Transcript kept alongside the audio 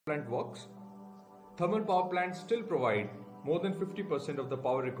plant works? Thermal power plants still provide more than 50% of the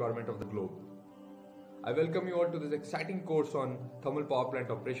power requirement of the globe. I welcome you all to this exciting course on thermal power plant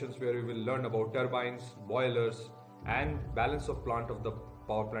operations, where we will learn about turbines, boilers, and balance of plant of the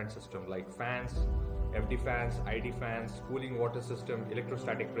power plant system like fans, FD fans, ID fans, cooling water system,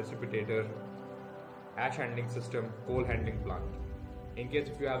 electrostatic precipitator, ash handling system, coal handling plant. In case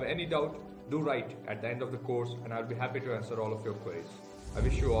if you have any doubt, do write at the end of the course and I'll be happy to answer all of your queries. I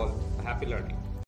wish you all a happy learning.